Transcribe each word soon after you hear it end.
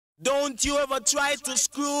Don't you ever try to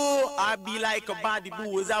screw or be like a body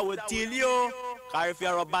boo, as I would tell you. Cause if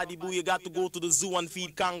you're a body boo, you got to go to the zoo and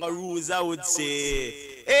feed kangaroos, I would say.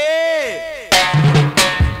 Hey!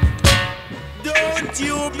 Don't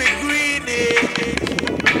you be greedy.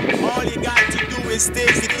 All you got to do is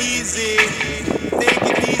take it easy. Take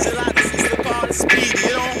it easy like the sister called Speedy,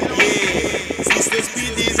 you know? Yeah, Sister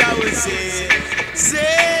Speedy, I would say.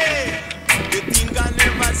 Say, you think I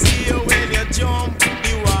never see you when you jump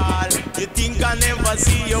the wall. You think I never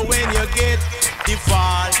see you when you get the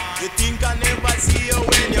fall. You think I never see you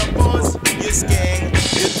when you bust your skank.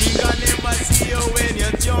 You think I never see you when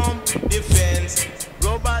you jump the fence.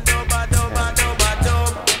 Rubba dubba dubba dubba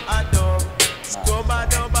dub a dub. Scrubba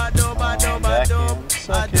dubba dubba dubba dub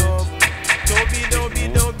a dub. Dubby dubby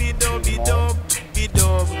dubby dubby dub be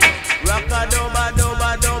dub. Rocka dubba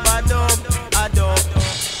dubba dubba dub a dub.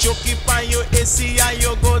 Chuck it on your AC and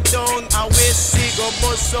you go down and we see go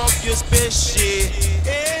bust up your spaceship.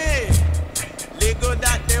 Hey, Lego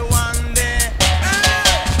that they one there.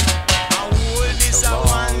 And hold this a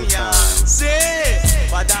one ya. Say,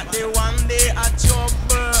 but that they one day a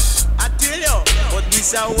trouble. I tell you, but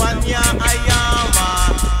this a one ya I am.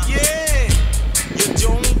 Yeah, you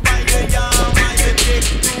jump on your yama, you take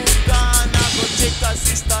two Ghana, go take a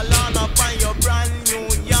sister Lana on your brand new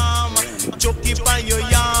yama. Chuck it on your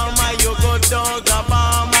yama, you go dog a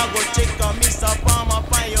Bama, go take a Mr. Palmer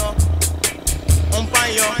on your, on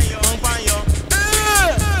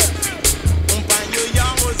your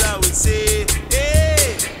yamos, I would say.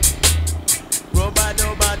 Hey, rubba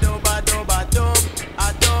dubba dubba dubba dub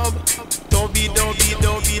a dub. Dubby dubby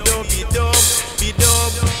dubby dubby dub be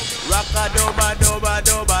dub. Rocka dubba dubba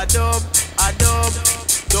dubba dub a dub.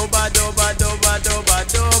 Dubba dubba dubba dubba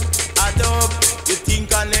dub a dub. You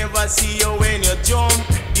think I never see you when you jump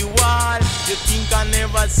the wall. You think I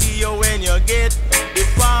never see you when you get the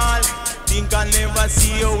fall. Think I never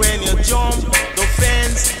see you when you jump the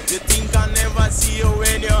fence. You think I never see you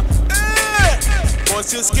when you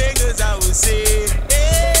bust your skingers, I would say.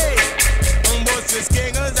 Hey, bust your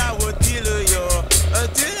skingers, I would tell you.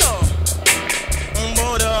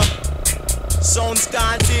 Sounds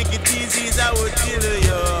can't take it easy, I would tell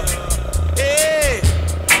you. Hey,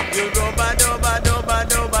 you rubba dubba dubba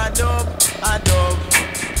dubba dub a dub.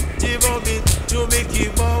 Jibo bit to make you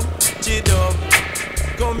bump, jidub.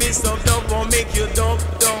 Come Mr. Dub, make you dub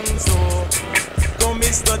down so. Come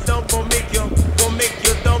Mr. Dub, make you dub, make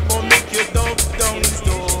you dub down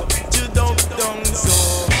so. You dub down so.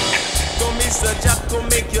 Come Mr. Jack, go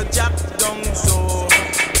make you jack down so.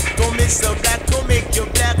 Come Mr. Black, go make you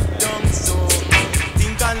black down so.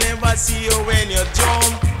 Think I never see you when you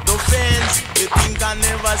jump the fence. You think I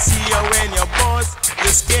never see you when you bust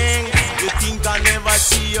the skank. You think I never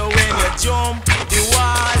see you when you jump the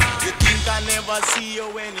wall. You think I never see you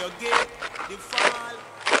when you get the fall.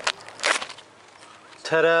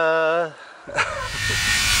 Ta-da!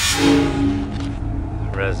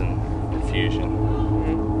 Resin infusion.